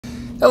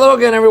Hello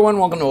again, everyone.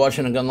 Welcome to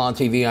Washington Gun Law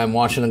TV. I'm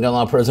Washington Gun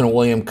Law President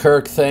William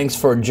Kirk. Thanks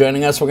for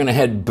joining us. We're going to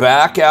head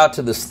back out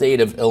to the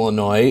state of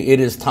Illinois. It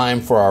is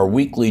time for our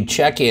weekly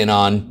check-in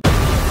on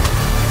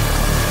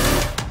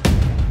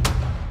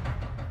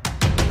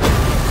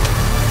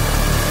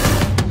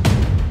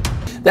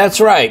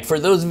That's right. For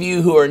those of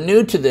you who are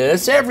new to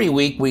this, every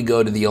week we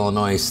go to the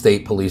Illinois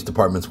State Police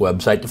Department's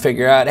website to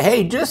figure out,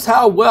 hey, just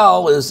how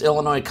well is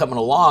Illinois coming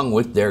along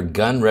with their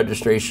gun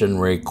registration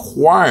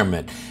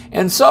requirement?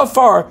 And so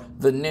far,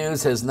 the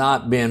news has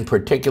not been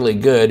particularly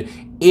good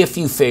if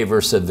you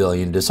favor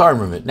civilian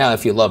disarmament. Now,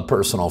 if you love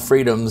personal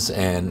freedoms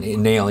and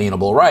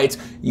inalienable rights,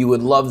 you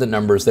would love the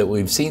numbers that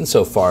we've seen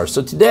so far.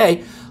 So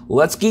today,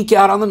 let's geek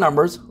out on the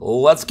numbers,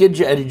 let's get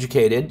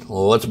educated,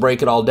 let's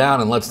break it all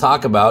down, and let's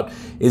talk about,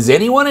 is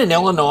anyone in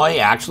Illinois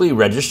actually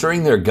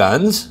registering their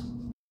guns?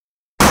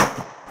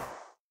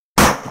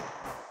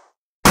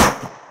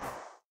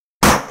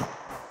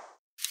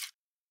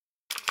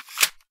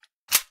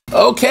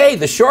 Okay,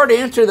 the short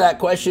answer to that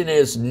question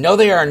is no,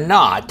 they are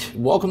not.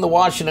 Welcome to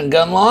Washington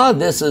Gun Law.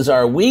 This is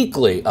our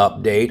weekly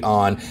update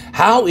on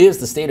how is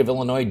the state of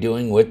Illinois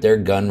doing with their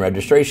gun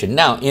registration.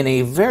 Now, in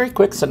a very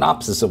quick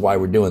synopsis of why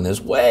we're doing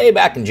this, way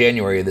back in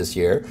January of this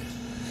year,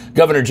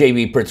 Governor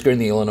J.B. Pritzker in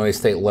the Illinois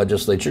State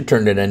Legislature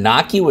turned an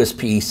innocuous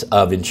piece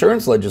of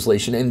insurance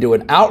legislation into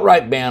an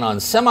outright ban on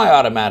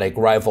semi-automatic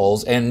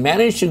rifles and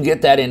managed to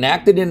get that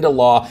enacted into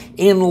law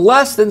in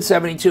less than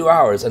 72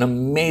 hours, an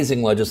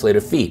amazing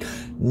legislative feat.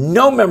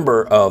 No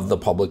member of the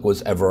public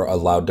was ever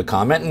allowed to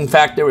comment. In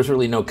fact, there was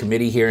really no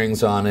committee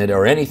hearings on it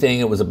or anything.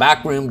 It was a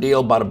backroom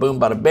deal, bada boom,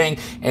 bada bing,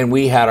 and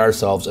we had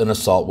ourselves an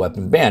assault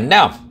weapon ban.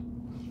 Now,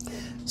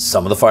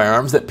 some of the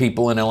firearms that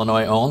people in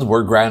Illinois owned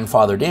were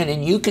grandfathered in,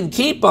 and you can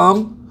keep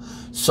them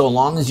so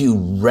long as you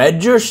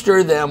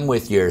register them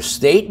with your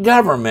state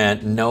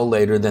government no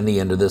later than the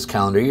end of this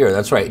calendar year.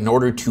 That's right. In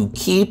order to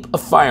keep a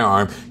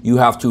firearm, you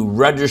have to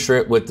register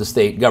it with the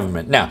state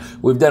government. Now,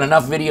 we've done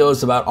enough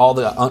videos about all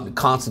the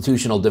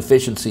unconstitutional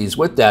deficiencies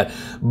with that,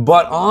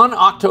 but on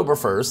October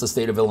 1st, the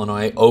state of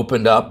Illinois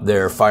opened up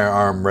their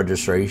firearm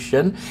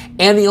registration,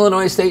 and the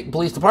Illinois State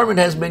Police Department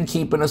has been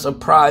keeping us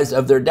apprised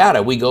of their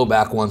data. We go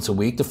back once a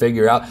week to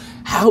figure out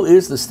how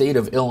is the state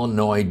of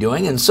Illinois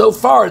doing, and so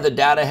far the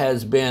data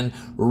has been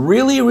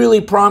really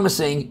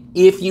promising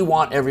if you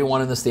want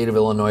everyone in the state of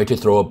Illinois to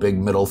throw a big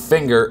middle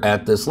finger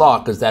at this law,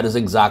 because that is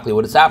exactly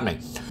what is happening.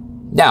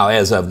 Now,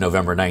 as of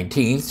November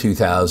 19th,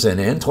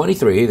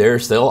 2023, there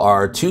still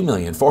are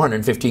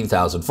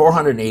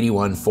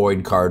 2,415,481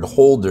 FOID card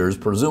holders.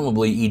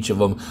 Presumably, each of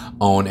them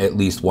own at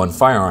least one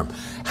firearm.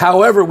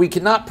 However, we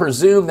cannot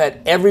presume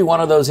that every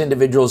one of those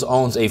individuals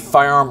owns a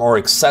firearm or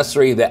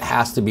accessory that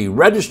has to be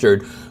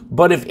registered.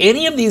 But if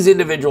any of these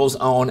individuals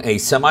own a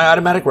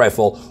semi-automatic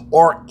rifle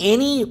or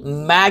any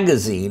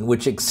magazine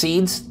which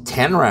exceeds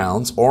 10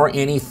 rounds or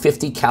any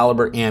 .50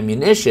 caliber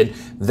ammunition,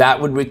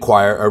 that would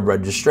require a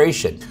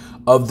registration.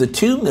 Of the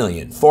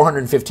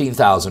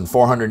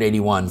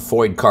 2,415,481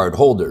 FOID card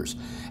holders,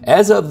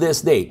 as of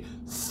this date,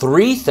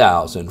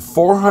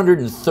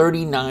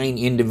 3,439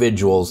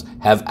 individuals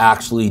have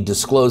actually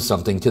disclosed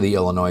something to the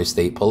Illinois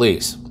State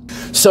Police.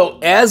 So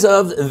as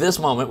of this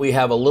moment, we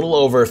have a little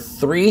over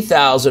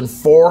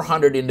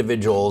 3,400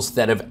 individuals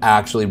that have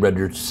actually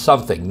registered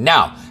something.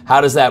 Now,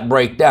 how does that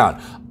break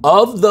down?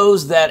 Of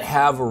those that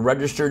have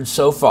registered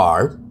so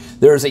far,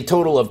 there is a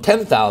total of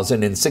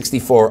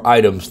 10,064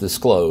 items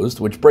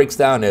disclosed, which breaks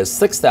down as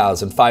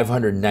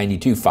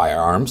 6,592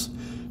 firearms,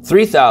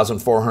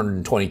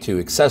 3,422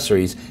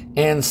 accessories,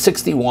 and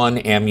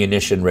 61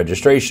 ammunition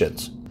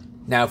registrations.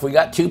 Now, if we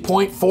got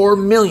 2.4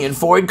 million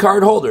FOID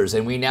card holders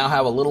and we now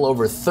have a little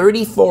over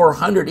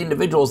 3,400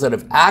 individuals that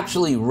have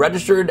actually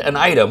registered an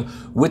item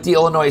with the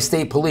Illinois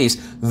State Police,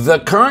 the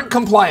current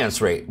compliance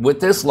rate with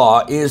this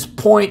law is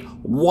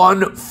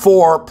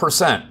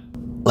 0.14%.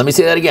 Let me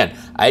say that again.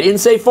 I didn't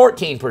say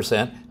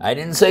 14%. I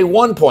didn't say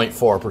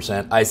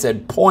 1.4%. I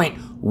said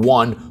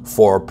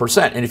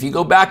 0.14%. And if you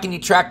go back and you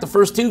track the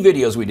first two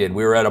videos we did,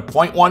 we were at a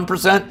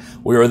 0.1%,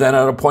 we were then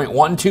at a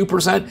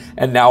 0.12%,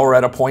 and now we're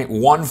at a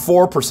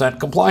 0.14%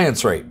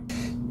 compliance rate.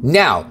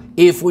 Now,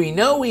 if we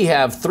know we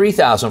have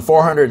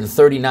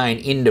 3,439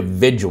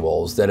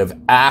 individuals that have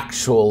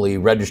actually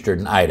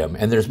registered an item,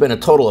 and there's been a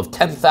total of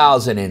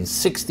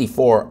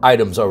 10,064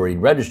 items already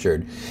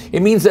registered,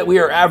 it means that we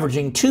are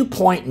averaging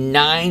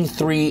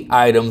 2.93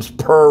 items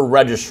per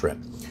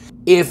registrant.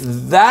 If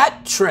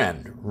that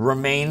trend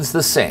remains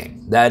the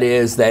same, that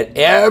is that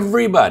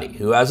everybody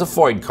who has a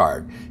FOID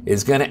card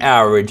is going to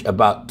average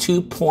about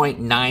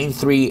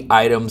 2.93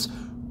 items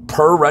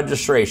per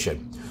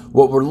registration,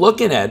 what we're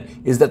looking at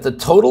is that the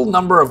total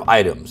number of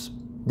items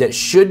that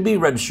should be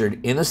registered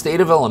in the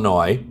state of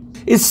Illinois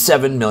is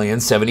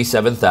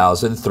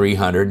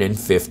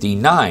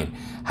 7,077,359.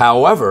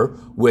 However,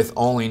 with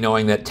only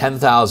knowing that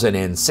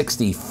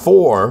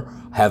 10,064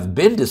 have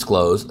been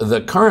disclosed, the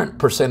current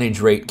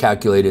percentage rate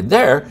calculated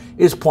there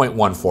is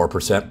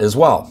 0.14% as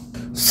well.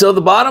 So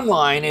the bottom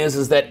line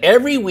is that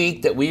every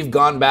week that we've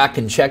gone back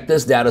and checked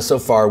this data so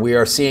far, we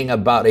are seeing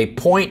about a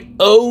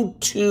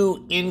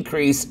 0.02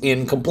 increase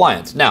in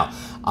compliance. Now,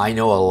 I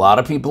know a lot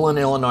of people in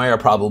Illinois are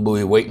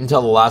probably waiting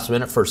until the last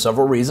minute for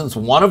several reasons,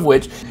 one of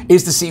which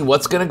is to see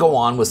what's going to go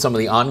on with some of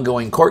the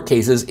ongoing court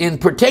cases, in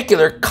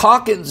particular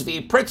Calkins v.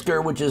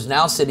 Pritzker, which is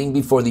now sitting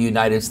before the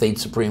United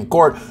States Supreme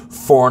Court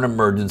for an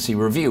emergency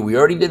review. We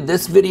already did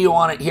this video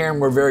on it here,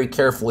 and we're very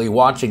carefully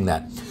watching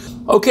that.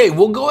 Okay,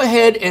 we'll go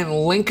ahead and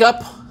link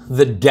up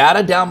the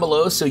data down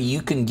below so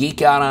you can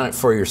geek out on it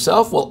for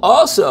yourself. We'll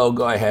also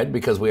go ahead,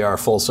 because we are a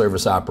full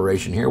service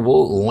operation here,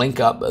 we'll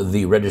link up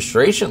the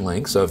registration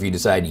link. So if you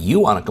decide you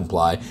want to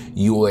comply,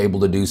 you will be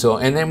able to do so.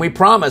 And then we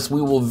promise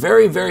we will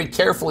very, very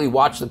carefully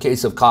watch the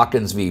case of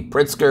Calkins v.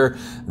 Pritzker.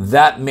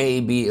 That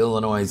may be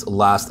Illinois'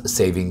 last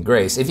saving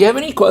grace. If you have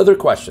any other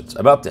questions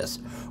about this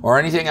or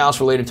anything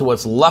else related to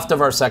what's left of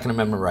our Second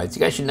Amendment rights,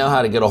 you guys should know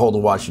how to get a hold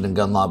of Washington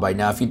Gun Law by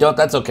now. If you don't,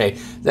 that's okay.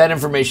 That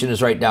information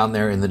is right down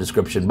there in the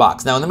description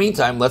box. Now, in the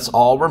meantime, let's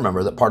all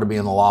remember that part of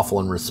being a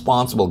lawful and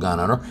responsible gun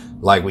owner,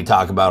 like we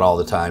talk about all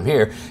the time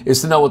here,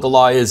 is to know what the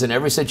law is in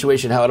every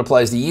situation, how it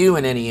applies to you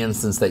in any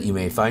instance that you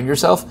may find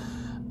yourself.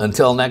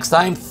 Until next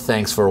time,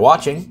 thanks for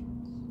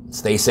watching.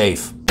 Stay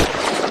safe.